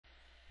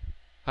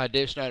Hi,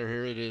 Dave Snyder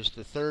here. It is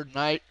the third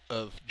night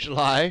of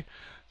July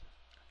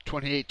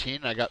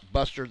 2018. I got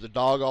Buster the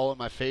dog all in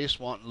my face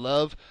wanting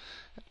love.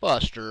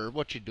 Buster,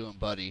 what you doing,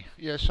 buddy?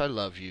 Yes, I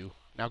love you.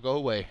 Now go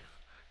away.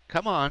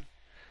 Come on.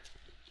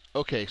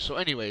 Okay, so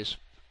anyways,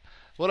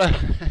 what I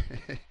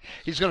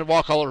he's gonna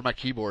walk all over my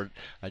keyboard.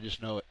 I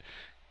just know it.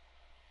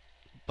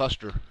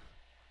 Buster,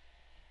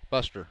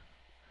 Buster,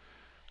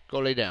 go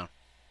lay down.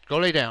 Go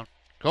lay down.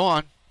 Go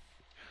on.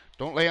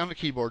 Don't lay on the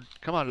keyboard.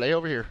 Come on, lay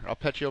over here. I'll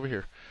pet you over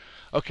here.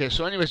 Okay,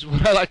 so anyways,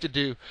 what I like to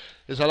do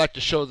is I like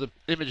to show the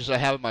images I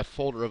have in my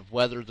folder of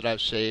weather that I've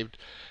saved,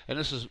 and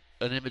this is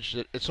an image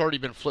that it's already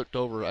been flipped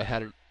over.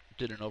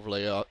 Did an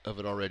overlay of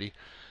it already.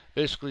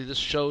 Basically, this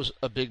shows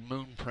a big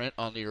moon print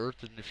on the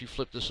Earth, and if you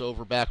flip this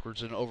over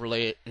backwards and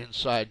overlay it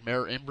inside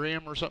Mare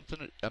Imbrium or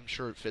something, I'm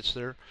sure it fits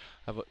there.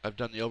 I've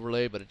done the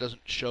overlay, but it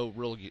doesn't show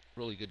really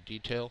good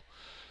detail.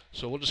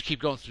 So we'll just keep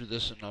going through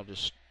this, and I'll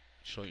just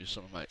show you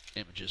some of my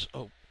images.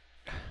 Oh,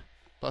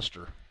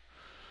 Buster.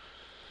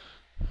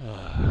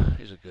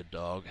 He's a good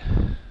dog.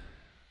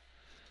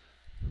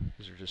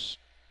 These are just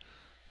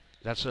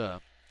that's the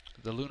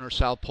lunar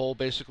south pole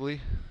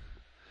basically.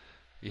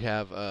 You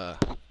have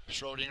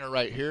Schrodinger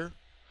right here.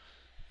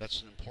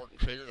 That's an important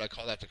crater. I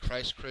call that the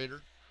Christ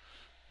crater.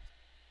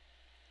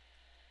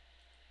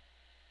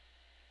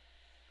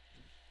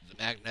 The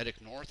magnetic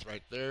north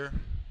right there.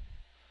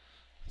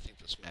 I think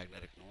that's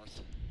magnetic north.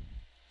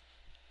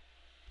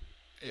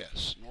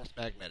 Yes, north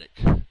magnetic.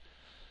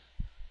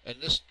 And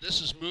this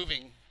is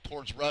moving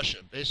towards Russia.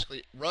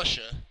 Basically,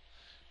 Russia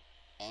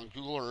on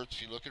Google Earth.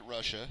 If you look at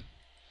Russia,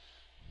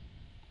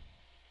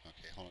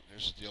 okay, hold on.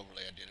 There's the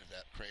overlay I did of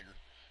that crater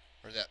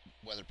or that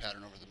weather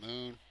pattern over the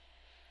moon.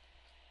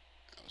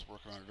 I was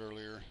working on it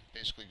earlier.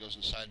 Basically, goes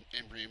inside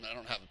Imbrium. I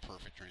don't have it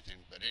perfect or anything,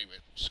 but anyway,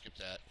 skip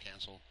that,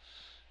 cancel,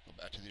 go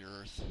back to the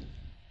Earth.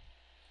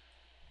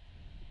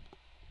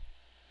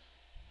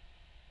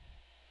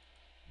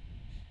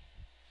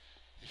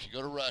 If you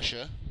go to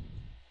Russia,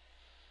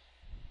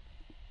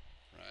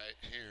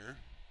 right here,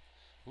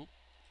 whoop,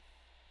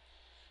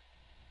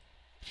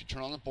 if you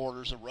turn on the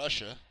borders of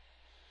Russia,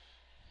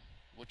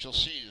 what you'll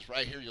see is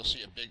right here, you'll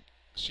see a big,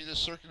 see this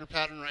circular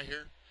pattern right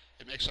here?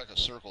 It makes like a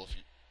circle if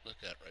you look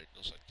at it, right? It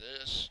goes like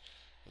this,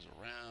 goes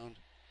around.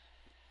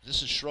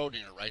 This is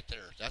Schrodinger right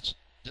there.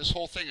 This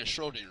whole thing is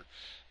Schrodinger.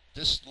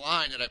 This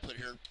line that I put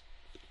here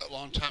a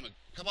long time ago.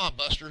 Come on,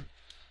 Buster.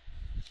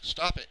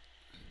 Stop it.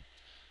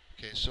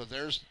 Okay, so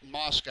there's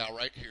Moscow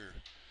right here.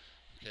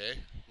 Okay,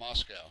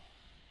 Moscow.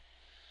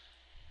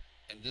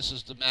 And this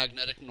is the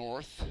magnetic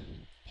north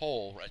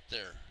pole right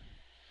there.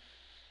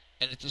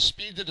 And at the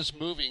speed that it's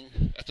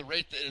moving, at the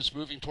rate that it's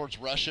moving towards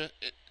Russia,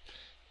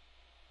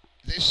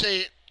 they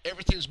say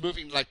everything's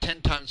moving like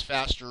 10 times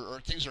faster, or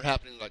things are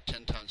happening like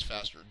 10 times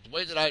faster. The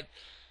way that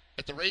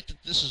at the rate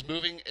that this is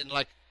moving in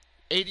like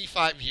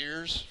 85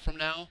 years from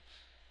now,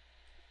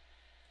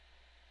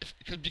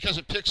 because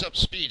it picks up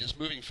speed, it's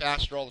moving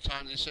faster all the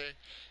time, they say,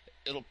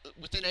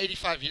 within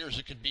 85 years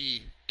it could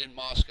be in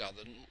Moscow.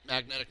 The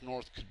magnetic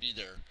north could be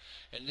there.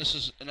 And this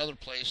is another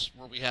place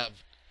where we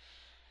have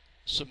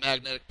some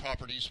magnetic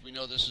properties. We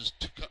know this is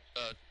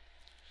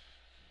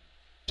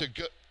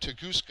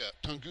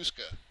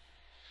Tunguska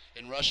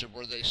in Russia,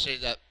 where they say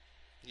that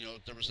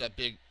there was that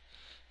big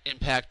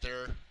impact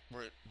there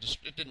where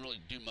it didn't really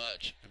do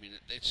much. I mean,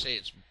 they'd say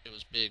it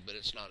was big, but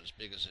it's not as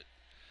big as it.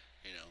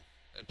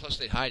 And plus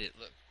they hide it.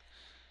 Look,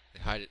 they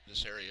hide it in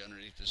this area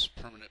underneath this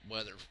permanent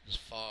weather, this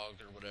fog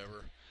or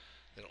whatever.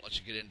 They don't let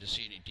you get in to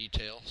see any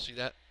detail. See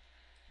that?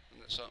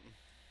 Isn't that something?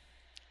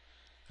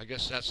 I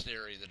guess that's the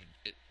area that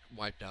it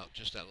wiped out,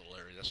 just that little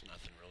area. That's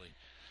nothing really.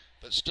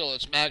 But still,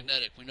 it's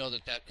magnetic. We know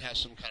that has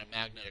some kind of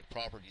magnetic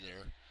property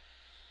there.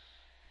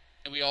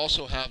 And we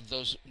also have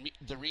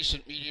the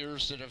recent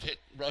meteors that have hit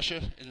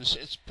Russia, and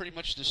it's pretty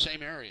much the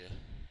same area.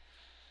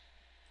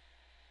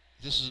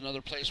 This is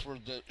another place where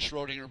the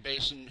Schrodinger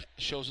basin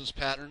shows its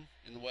pattern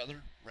in the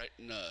weather. Right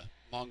in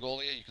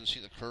Mongolia, you can see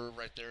the curve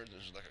right there.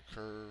 There's like a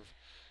curve.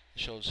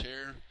 It shows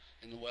here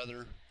in the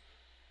weather.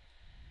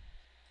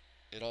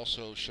 It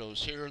also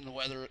shows here in the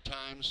weather at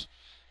times.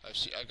 I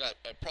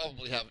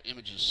probably have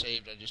images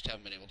saved. I just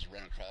haven't been able to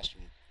run across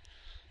them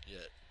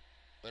yet.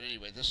 But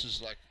anyway, this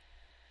is like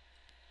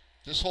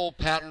this whole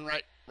pattern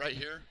right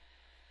here.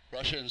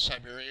 Russia and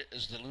Siberia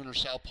is the lunar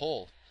south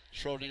pole.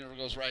 Schrodinger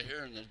goes right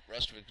here, and the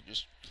rest of it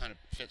just kind of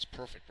fits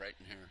perfect right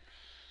in here.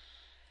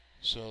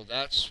 So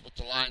that's what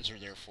the lines are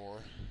there for.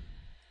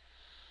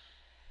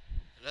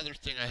 Another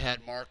thing I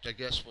had marked, I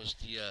guess, was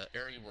the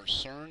area where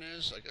CERN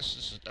is. I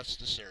guess that's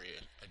this area,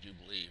 I do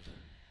believe.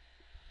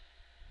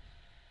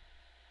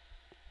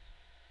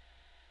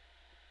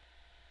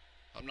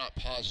 I'm not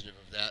positive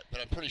of that,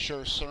 but I'm pretty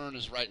sure CERN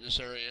is right in this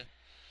area.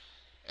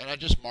 And I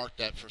just marked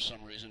that for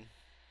some reason.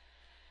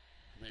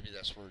 Maybe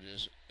that's where it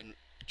is. And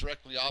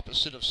directly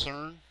opposite of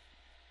CERN,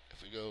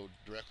 if we go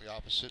directly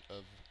opposite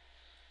of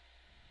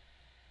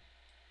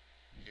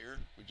here,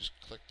 we just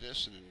click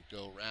this and then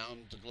go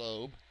around the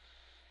globe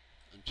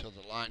until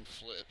the line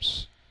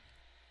flips.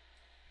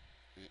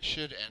 And it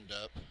should end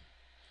up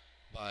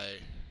by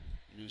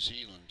New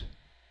Zealand,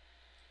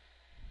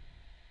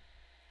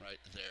 right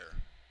there.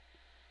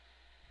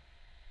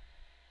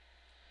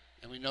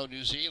 And we know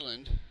New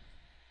Zealand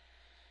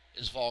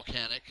is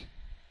volcanic,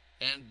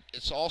 and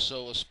it's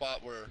also a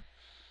spot where,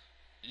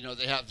 you know,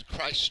 they have the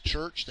Christ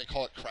Church. They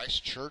call it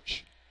Christ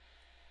Church.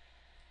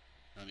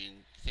 I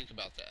mean, think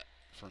about that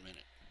for a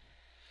minute.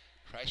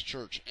 Christ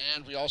Church.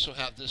 And we also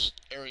have this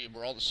area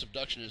where all the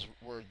subduction is,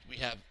 where we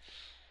have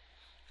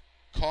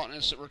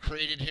continents that were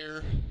created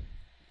here.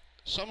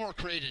 Some were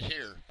created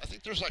here. I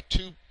think there's like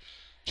two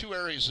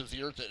areas of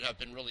the earth that have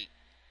been really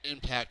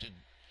impacted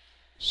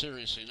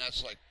seriously, and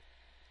that's like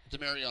the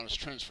Marianas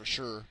Trench for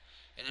sure.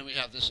 And then we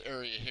have this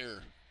area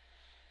here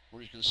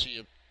where you can see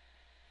a,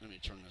 let me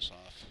turn this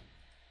off,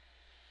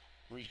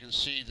 where you can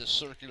see the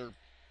circular,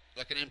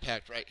 like an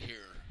impact right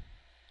here,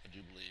 I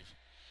do believe.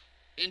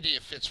 India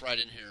fits right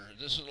in here.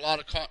 This is a lot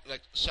of,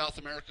 like South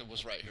America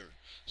was right here.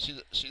 See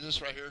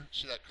this right here?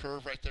 See that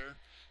curve right there?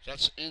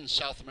 That's in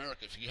South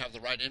America. If you have the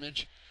right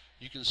image,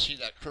 you can see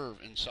that curve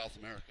in South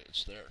America.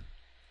 It's there.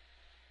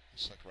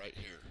 It's like right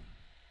here.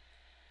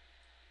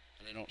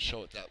 And they don't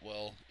show it that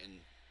well in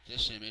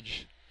this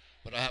image,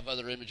 but I have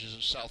other images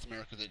of South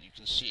America that you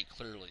can see it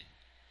clearly,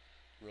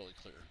 really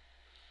clear.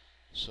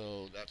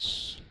 So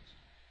that's,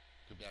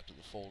 go back to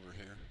the folder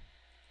here.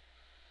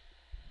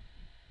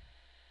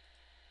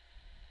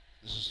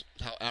 This is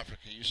how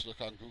Africa used to look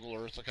on Google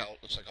Earth. Look how it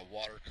looks like a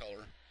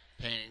watercolor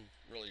painting.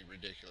 Really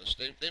ridiculous.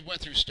 They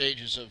went through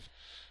stages of,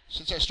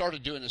 since I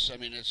started doing this, I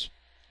mean, it's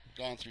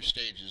gone through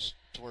stages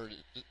to where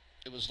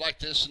it was like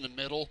this in the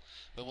middle,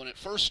 but when it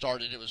first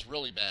started, it was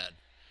really bad.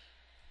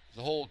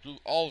 All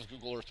of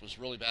Google Earth was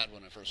really bad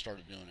when I first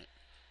started doing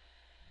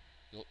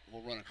it.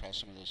 We'll run across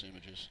some of those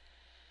images.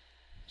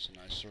 It's a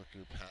nice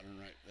circular pattern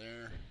right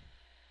there.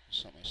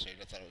 Something I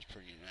saved. I thought it was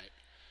pretty neat.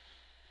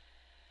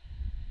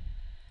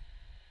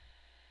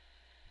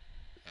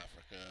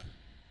 Africa.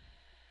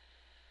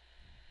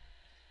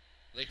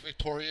 Lake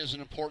Victoria is an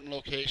important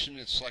location.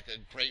 It's like a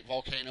great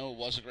volcano. It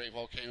was a great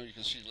volcano. You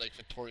can see Lake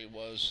Victoria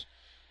was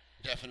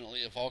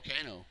definitely a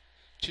volcano.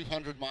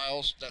 200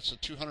 miles, that's a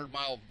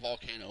 200-mile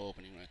volcano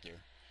opening right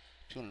there.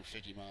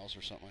 250 miles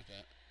or something like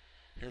that.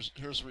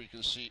 Here's where you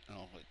can see,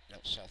 oh wait,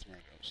 that was South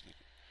America I was thinking.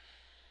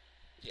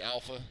 The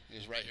Alpha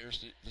is right here.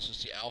 This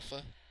is the Alpha.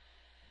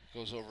 It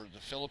goes over the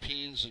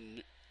Philippines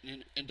and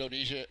in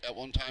Indonesia. At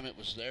one time it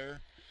was there.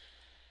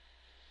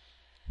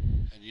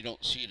 And you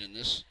don't see it in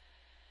this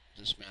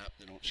map.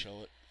 They don't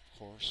show it, of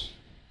course.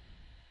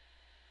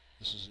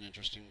 This is an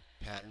interesting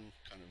pattern,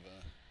 kind of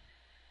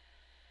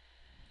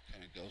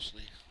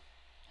ghostly.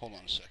 Hold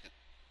on a second.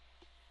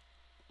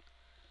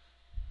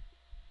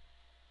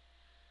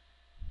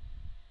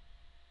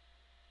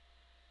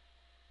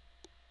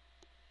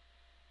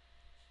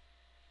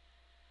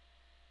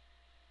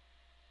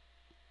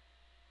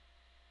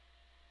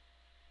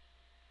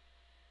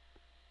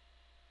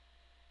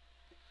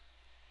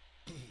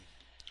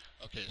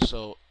 Okay,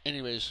 so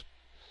anyways,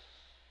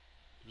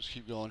 just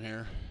keep going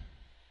here.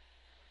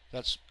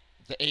 That's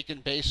the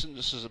Aitken Basin.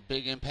 This is a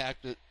big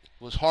impact. It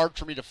was hard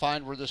for me to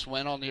find where this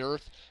went on the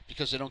Earth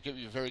because they don't give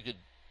you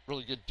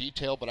really good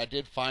detail, but I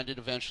did find it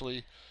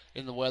eventually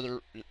in the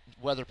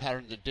weather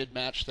pattern that did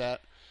match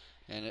that.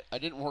 And I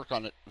didn't work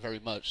on it very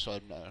much, so I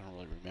don't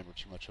really remember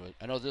too much of it.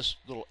 I know this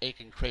little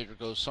Aitken crater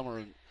goes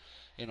somewhere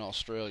in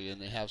Australia,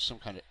 and they have some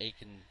kind of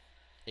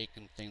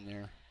Aitken thing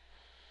there.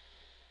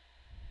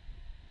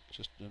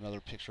 Just another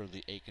picture of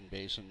the Aitken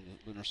Basin,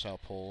 the lunar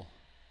South Pole.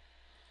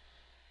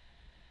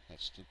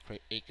 That's the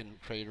Aitken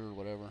crater or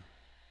whatever.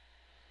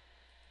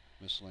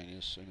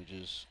 Miscellaneous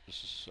images.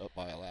 This is up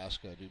by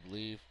Alaska, I do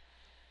believe.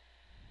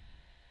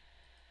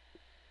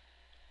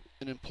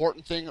 An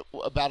important thing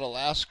about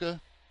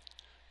Alaska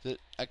that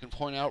I can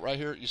point out right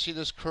here. You see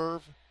this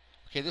curve?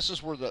 Okay, this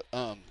is where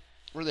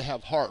where they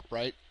have HAARP,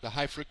 right? The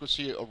high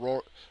frequency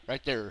aurora,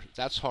 right there.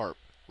 That's HAARP.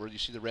 Where you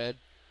see the red,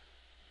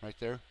 right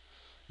there.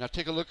 Now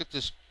take a look at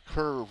this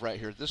curve right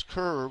here. This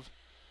curve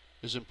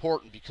is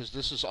important because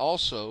this is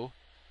also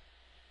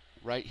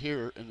right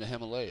here in the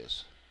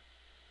Himalayas.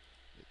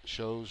 It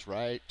shows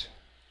right.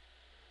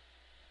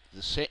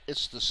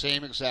 It's the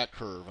same exact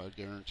curve. I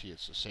guarantee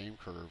it's the same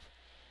curve.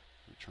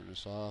 Let me turn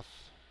this off.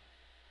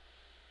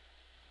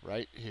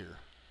 Right here.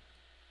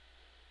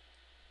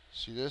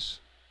 See this?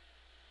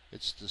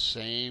 It's the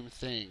same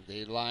thing.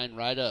 They line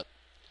right up.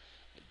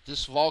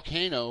 This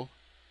volcano,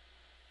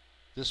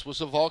 this was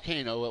a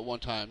volcano at one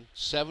time.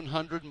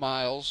 700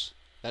 miles.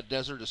 That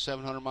desert is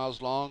 700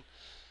 miles long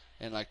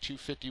and like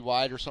 250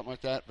 wide or something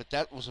like that. But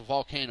that was a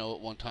volcano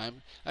at one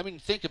time. I mean,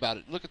 think about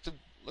it. Look at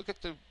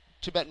the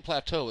Tibetan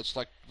Plateau. It's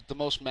like the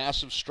most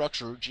massive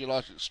structure,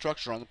 geologic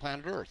structure on the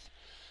planet Earth.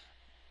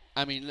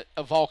 I mean,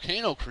 a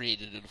volcano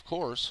created it, of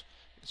course.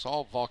 It's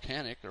all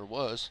volcanic, or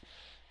was.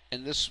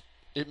 And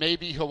it may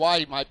be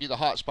Hawaii might be the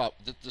hot spot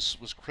that this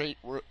was created.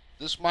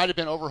 This might have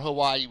been over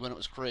Hawaii when it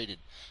was created,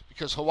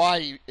 because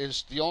Hawaii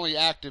is the only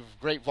active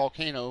great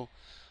volcano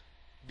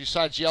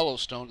besides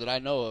Yellowstone that I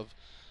know of.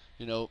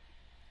 You know,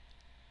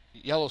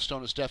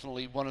 Yellowstone is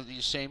definitely one of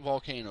these same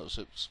volcanoes.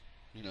 It's,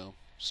 you know,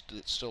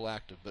 it's still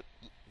active. But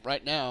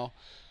right now,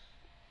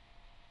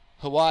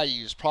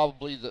 Hawaii is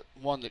probably the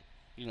one that,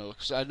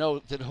 because I know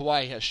that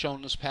Hawaii has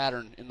shown this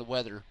pattern in the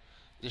weather,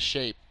 this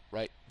shape,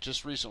 right?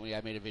 Just recently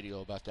I made a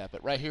video about that.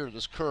 But right here,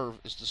 this curve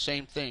is the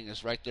same thing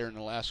as right there in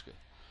Alaska.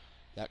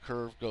 That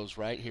curve goes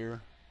right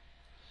here.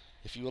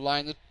 If you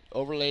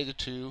overlay the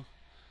two,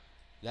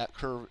 that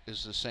curve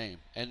is the same.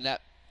 And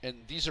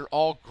these are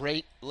all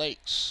Great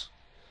Lakes.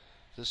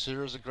 This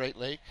here is a Great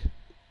Lake.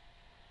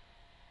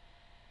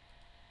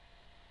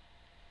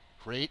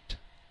 Great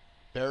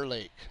Bear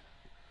Lake.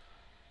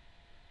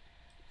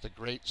 The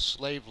Great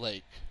Slave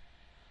Lake.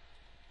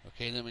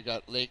 Okay, and then we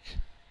got Lake,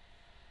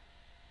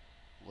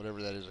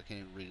 whatever that is, I can't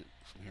even read it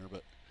from here,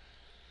 but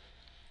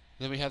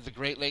then we have the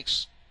Great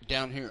Lakes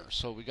down here.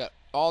 So we got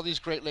all these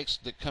Great Lakes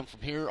that come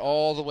from here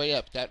all the way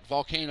up. That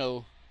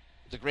volcano,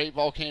 the Great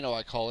Volcano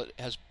I call it,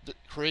 has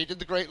created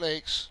the Great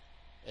Lakes,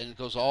 and it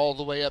goes all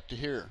the way up to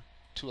here,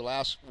 to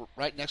Alaska,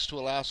 right next to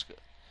Alaska,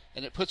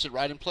 and it puts it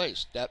right in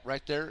place. That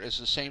right there is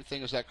the same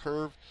thing as that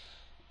curve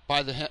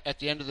at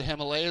the end of the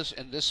Himalayas,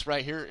 and this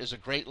right here is a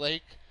Great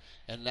Lake,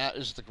 and that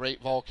is the Great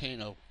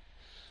Volcano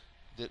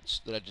that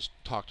I just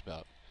talked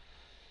about.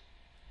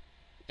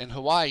 And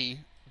Hawaii,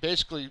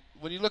 basically,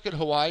 when you look at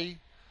Hawaii,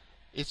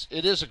 it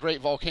is a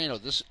great volcano.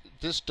 This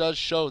does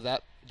show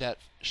that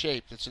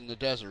shape that's in the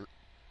desert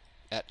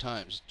at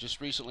times.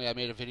 Just recently I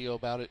made a video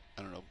about it.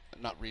 I don't know,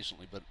 not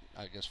recently, but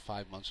I guess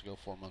 4 months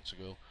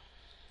ago,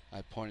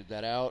 I pointed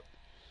that out.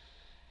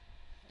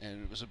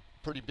 And it was a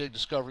pretty big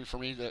discovery for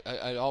me. That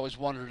I always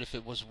wondered if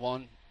it was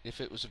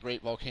a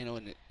great volcano,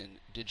 and it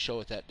did show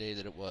it that day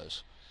that it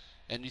was.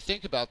 And you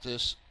think about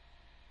this,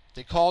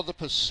 they call the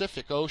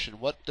Pacific Ocean.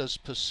 What does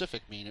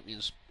Pacific mean? It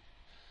means,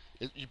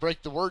 you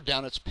break the word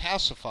down, it's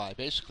pacify,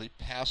 basically.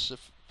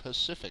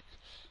 Pacific,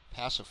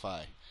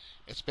 pacify.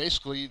 It's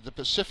basically the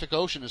Pacific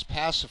Ocean is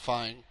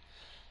pacifying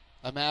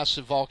a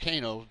massive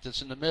volcano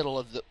that's in the middle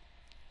of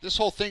this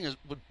whole thing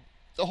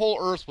the whole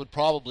Earth would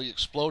probably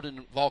explode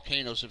in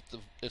volcanoes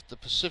if the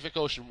Pacific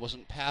Ocean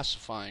wasn't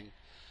pacifying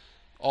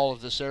all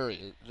of this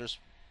area. There's,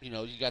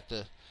 you got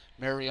the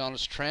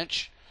Marianas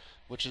Trench,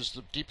 which is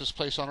the deepest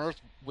place on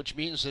Earth, which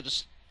means that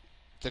it's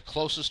the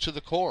closest to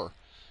the core.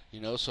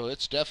 So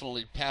it's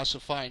definitely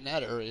pacifying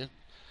that area,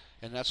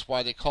 and that's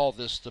why they call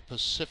this the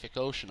Pacific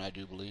Ocean, I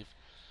do believe.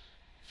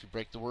 If you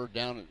break the word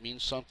down, it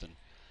means something.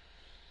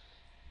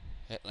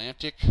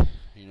 Atlantic,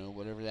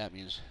 whatever that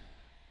means.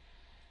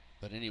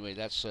 But anyway,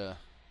 that's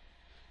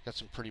got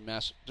some pretty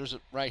massive.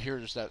 Right here,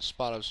 there's that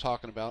spot I was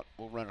talking about.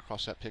 We'll run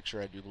across that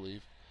picture, I do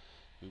believe.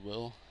 We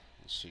will.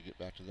 Let's see, get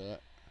back to that.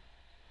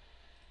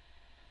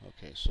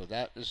 Okay, so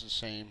that is the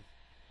same,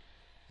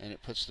 and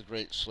it puts the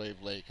Great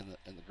Slave Lake and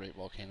the Great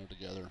Volcano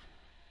together.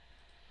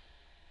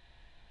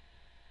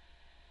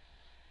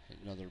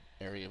 Another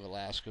area of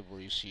Alaska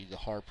where you see the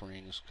harp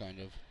rings, kind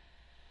of.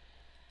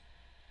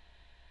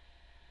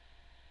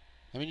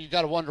 I mean, you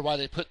got to wonder why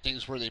they put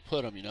things where they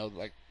put them,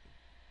 like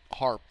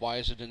harp. Why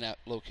is it in that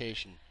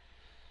location?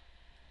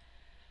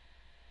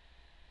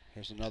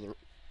 Here's another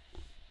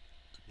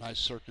nice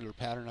circular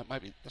pattern.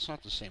 That's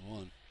not the same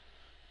one.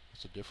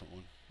 That's a different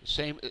one.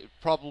 It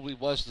probably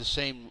was the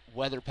same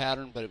weather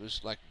pattern, but it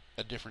was like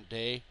a different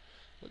day.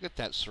 Look at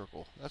that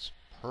circle. That's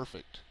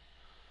perfect.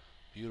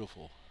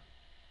 Beautiful.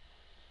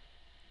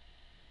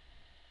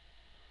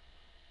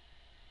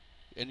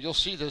 And you'll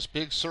see this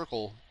big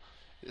circle.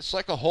 It's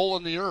like a hole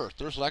in the earth.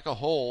 There's like a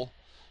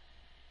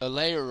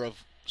layer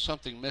of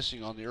something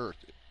missing on the earth.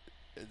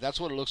 That's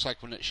what it looks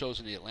like when it shows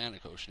in the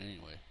Atlantic Ocean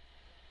anyway.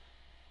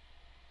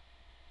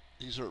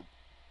 These are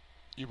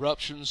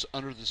eruptions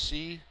under the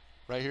sea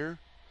right here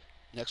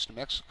next to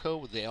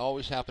Mexico. They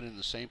always happen in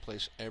the same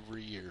place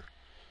every year.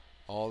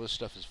 All this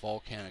stuff is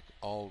volcanic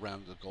all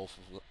around the Gulf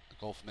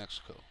of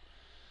Mexico.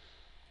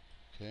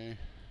 Okay.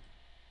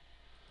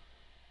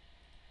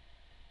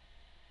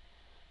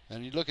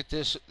 And you look at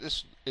this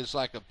is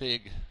like a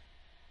big,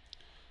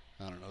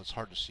 I don't know, it's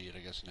hard to see it, I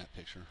guess, in that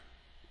picture.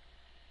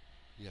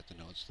 You have to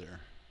know it's there.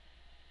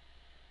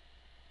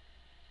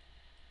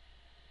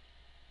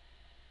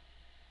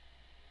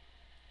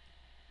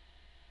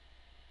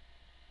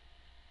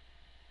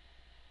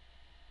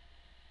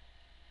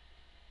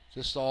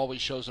 This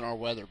always shows in our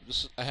weather.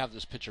 I have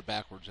this picture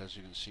backwards, as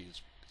you can see.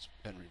 It's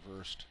been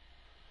reversed.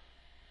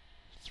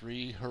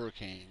 3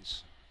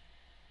 hurricanes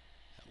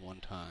at one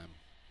time.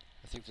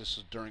 I think this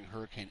is during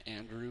Hurricane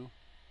Andrew,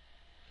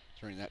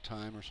 during that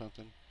time or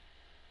something.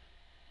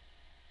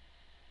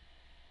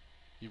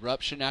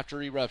 Eruption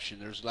after eruption.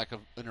 There's like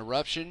an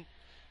eruption.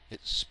 It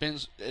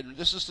spins, and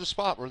this is the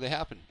spot where they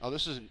happen. Oh,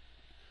 this is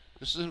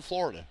in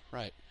Florida,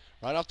 right?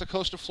 Right off the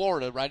coast of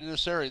Florida, right in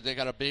this area, they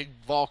got a big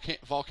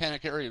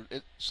volcanic area.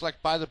 It's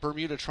like by the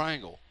Bermuda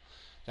Triangle.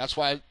 That's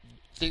why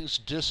things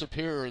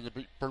disappear in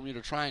the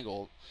Bermuda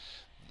Triangle.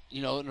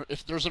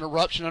 If there's an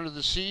eruption under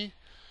the sea,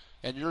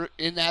 and you're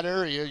in that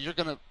area, you're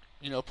going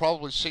to,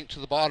 probably sink to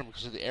the bottom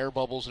because of the air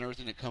bubbles and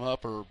everything that come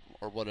up or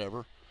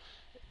whatever.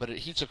 But it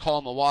heats a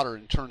column of water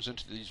and turns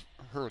into these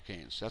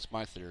hurricanes. That's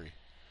my theory.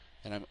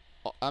 And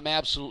I'm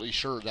absolutely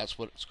sure that's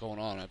what's going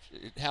on.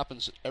 It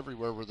happens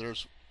everywhere where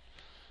there's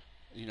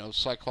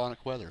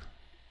cyclonic weather.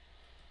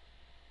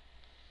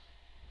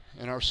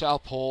 And our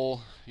south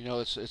pole,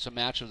 it's a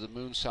match of the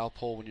moon's south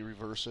pole when you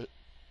reverse it.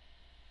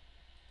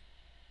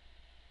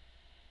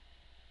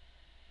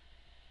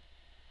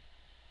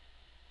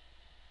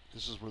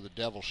 This is where the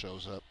devil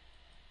shows up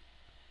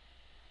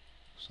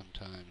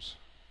sometimes.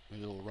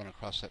 Maybe we'll run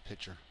across that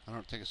picture. I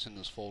don't think it's in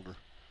this folder.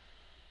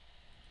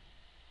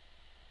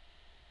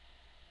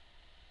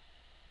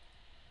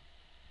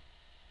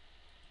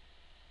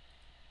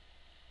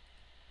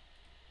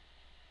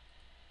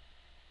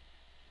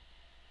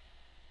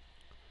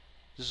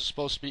 This is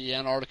supposed to be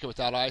Antarctica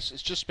without ice.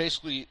 It's just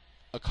basically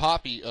a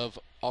copy of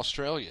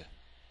Australia.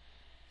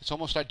 It's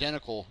almost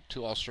identical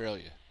to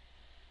Australia.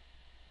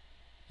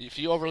 If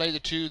you overlay the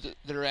two,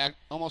 they're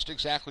almost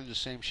exactly the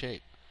same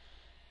shape.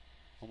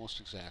 Almost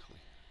exactly.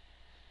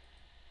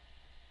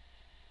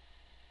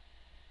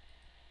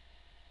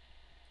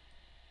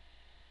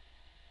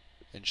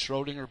 And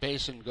Schrodinger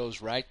Basin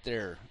goes right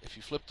there. If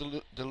you flip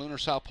the lunar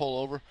south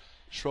pole over,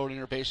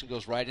 Schrodinger Basin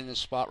goes right in this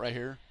spot right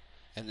here.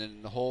 And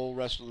then the whole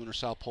rest of the lunar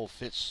south pole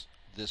fits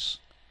this,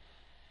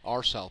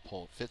 our south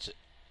pole, fits it.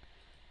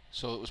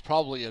 So it was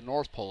probably a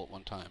north pole at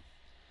one time.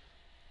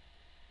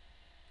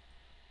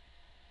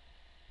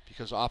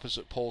 Because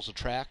opposite poles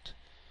attract,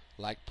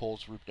 like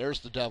poles. There's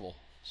the devil.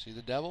 See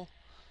the devil?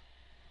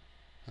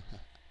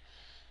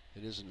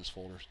 It is in this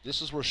folder.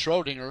 This is where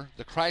Schrodinger,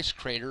 the Christ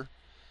crater.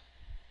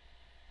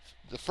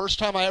 The first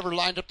time I ever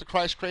lined up the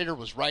Christ crater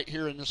was right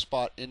here in this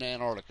spot in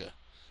Antarctica.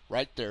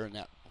 Right there in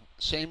that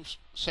same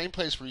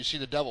place where you see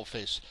the devil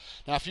face.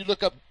 Now if you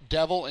look up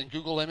devil in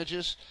Google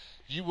Images,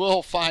 you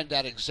will find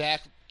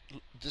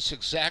this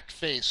exact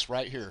face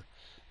right here.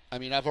 I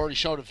mean, I've already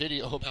showed a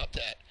video about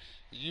that.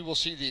 You will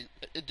see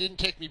it didn't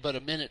take me but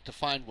a minute to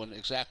find one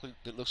exactly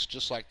that looks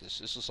just like this.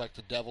 This is like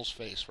the devil's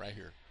face right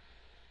here.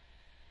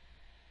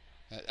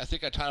 I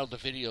think I titled the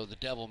video "The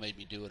Devil Made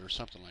Me Do It" or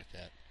something like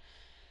that.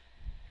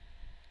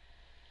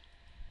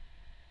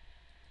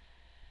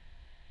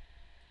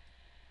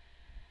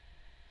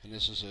 And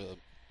this is the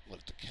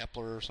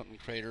Kepler or something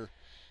crater.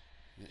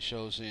 And it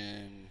shows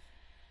in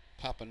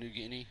Papua New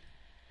Guinea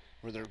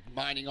where they're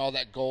mining all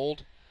that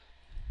gold.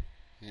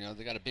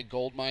 They got a big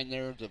gold mine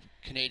there. The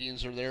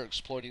Canadians are there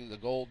exploiting the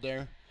gold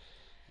there.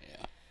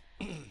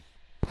 Yeah.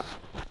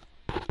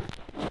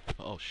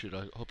 Oh shoot!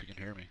 I hope you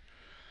can hear me.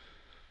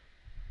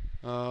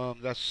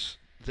 That's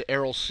the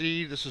Aral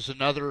Sea. This is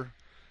another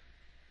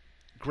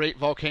great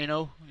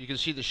volcano. You can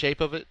see the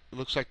shape of it. It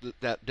looks like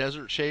that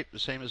desert shape, the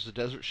same as the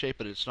desert shape,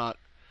 but it's not.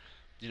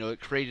 It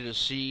created a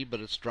sea,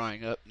 but it's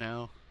drying up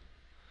now.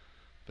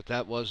 But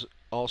that was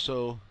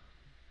also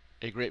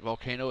a great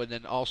volcano, and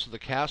then also the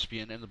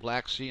Caspian and the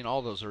Black Sea, and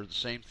all those are the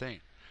same thing.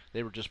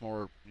 They were just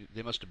more.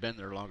 They must have been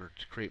there longer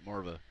to create more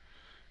of a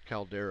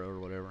caldera or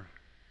whatever.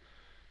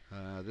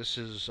 This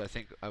is, I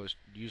think, I was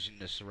using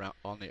this around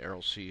on the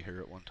Aral Sea here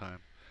at one time.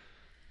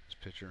 This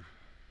picture.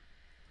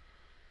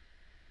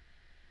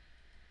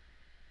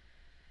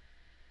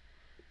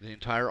 The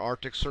entire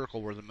Arctic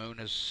Circle where the moon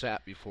has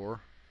sat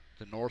before.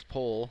 The North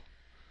Pole.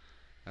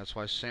 That's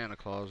why Santa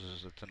Claus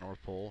is at the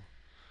North Pole.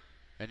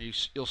 And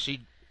you'll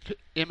see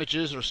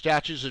images or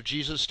statues of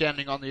Jesus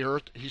standing on the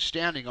earth. He's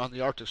standing on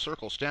the Arctic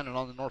Circle, standing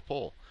on the North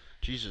Pole.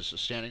 Jesus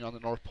is standing on the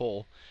North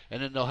Pole,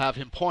 and then they'll have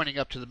him pointing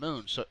up to the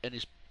moon. And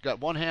he's got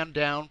one hand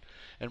down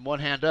and one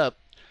hand up,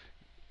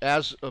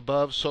 as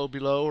above, so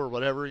below, or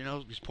whatever.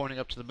 He's pointing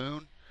up to the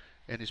moon,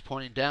 and he's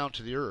pointing down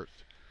to the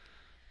earth,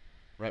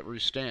 right where he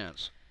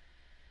stands.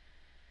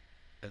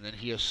 And then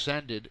he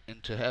ascended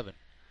into heaven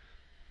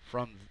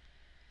from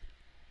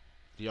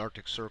the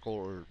Arctic Circle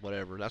or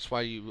whatever. That's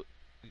why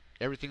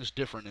everything's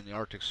different in the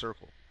Arctic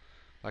Circle.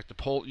 Like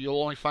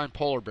you'll only find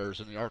polar bears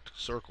in the Arctic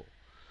Circle.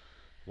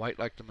 White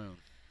like the moon.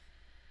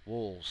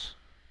 Wolves.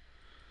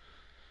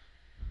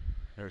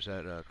 There's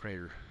that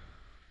crater.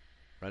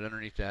 Right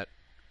underneath that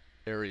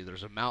area,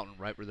 there's a mountain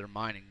right where they're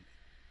mining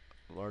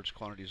large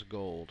quantities of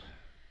gold.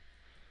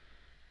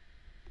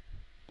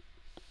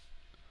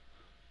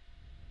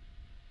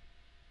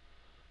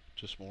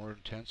 Just more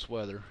intense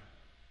weather.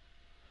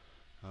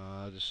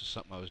 This is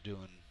something I was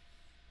doing.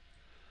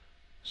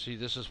 See,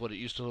 this is what it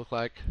used to look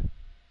like,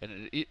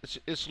 and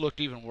it's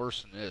looked even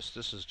worse than this.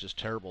 This is just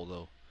terrible,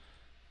 though.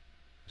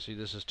 See,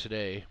 this is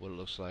today, what it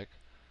looks like.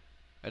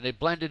 And they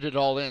blended it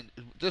all in.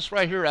 This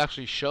right here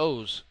actually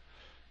shows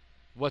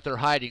what they're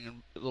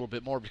hiding a little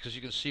bit more, because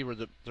you can see where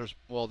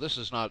well, this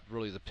is not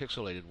really the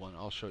pixelated one.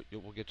 I'll show you.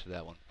 We'll get to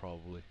that one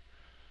probably.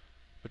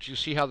 But you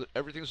see how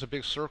everything's a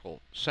big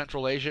circle.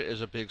 Central Asia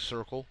is a big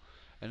circle,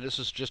 and this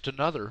is just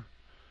another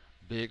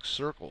big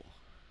circle.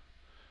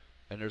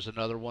 And there's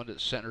another one that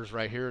centers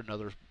right here,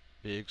 another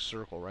big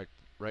circle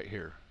right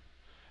here.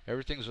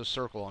 Everything's a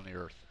circle on the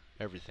Earth.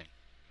 Everything.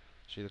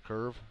 See the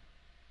curve?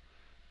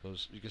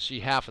 You can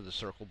see half of the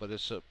circle, but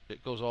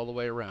it goes all the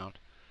way around.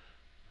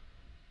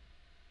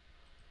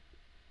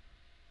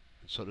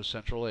 And so does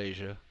Central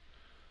Asia.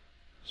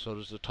 So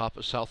does the top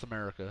of South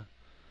America.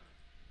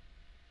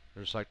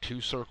 There's like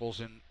two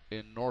circles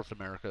in North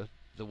America,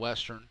 the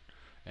western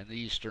and the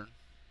eastern.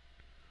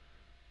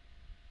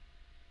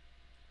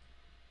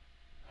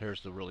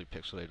 Here's the really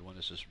pixelated one.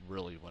 This is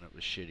really when it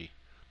was shitty.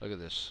 Look at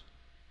this.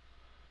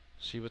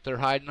 See what they're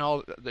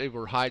hiding? They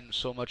were hiding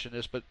so much in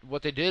this, but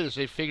what they did is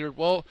they figured,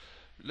 well,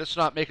 let's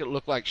not make it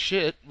look like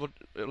shit,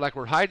 like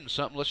we're hiding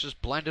something. Let's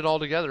just blend it all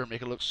together and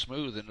make it look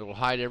smooth, and it'll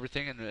hide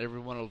everything, and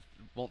everyone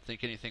won't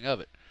think anything of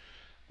it.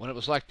 When it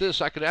was like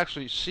this, I could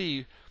actually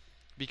see,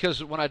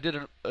 because when I did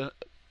an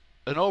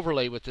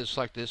overlay with this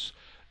like this,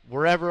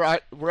 wherever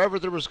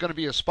there was going to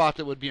be a spot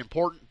that would be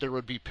important, there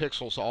would be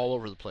pixels all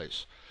over the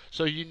place.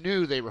 So you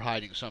knew they were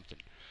hiding something.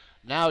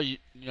 Now you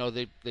know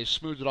they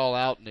smoothed it all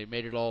out and they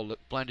made it all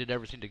blended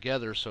everything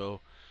together, so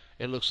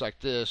it looks like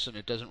this, and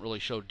it doesn't really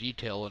show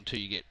detail until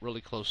you get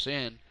really close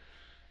in.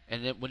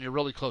 And then when you're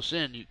really close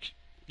in,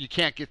 you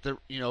can't get the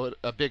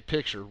a big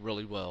picture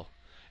really well.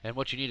 And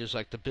what you need is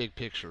like the big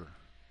picture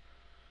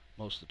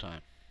most of the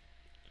time.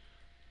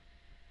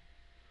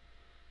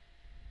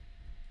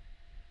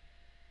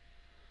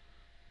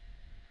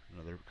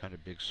 Another kind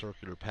of big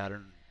circular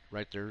pattern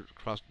right there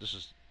across. This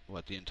is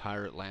what, the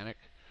entire Atlantic.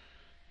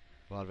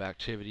 A lot of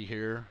activity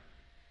here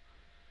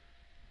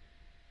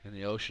in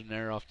the ocean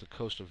there off the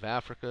coast of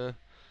Africa.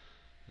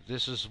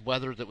 This is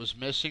weather that was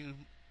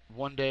missing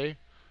one day.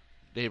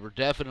 They were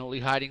definitely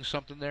hiding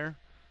something there.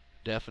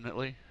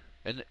 Definitely.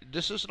 And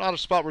this is not a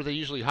spot where they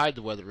usually hide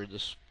the weather in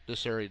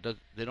this area.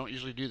 They don't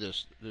usually do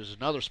this. There's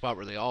another spot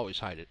where they always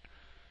hide it,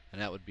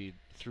 and that would be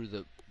through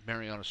the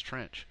Marianas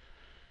Trench.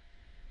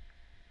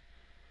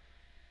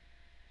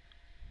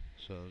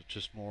 So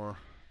just more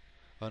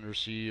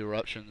undersea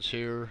eruptions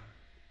here.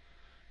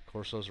 Of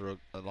course, those are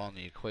along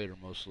the equator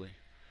mostly.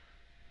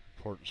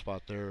 Important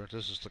spot there.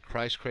 This is the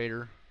Christ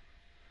crater,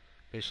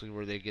 basically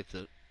where they get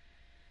the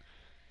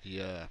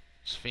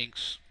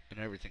Sphinx, and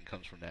everything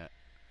comes from that.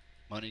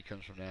 Money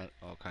comes from that.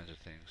 All kinds of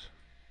things.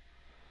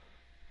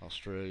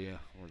 Australia,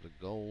 where the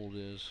gold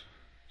is.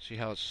 See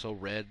how it's so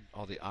red?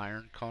 All the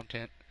iron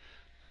content.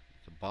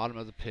 The bottom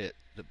of the pit.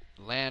 The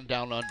land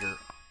down under.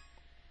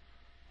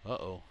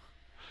 Uh-oh.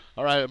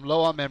 Alright, I'm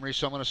low on memory,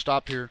 so I'm going to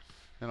stop here,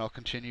 and I'll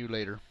continue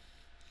later.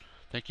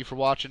 Thank you for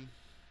watching.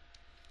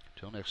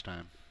 Till next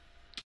time.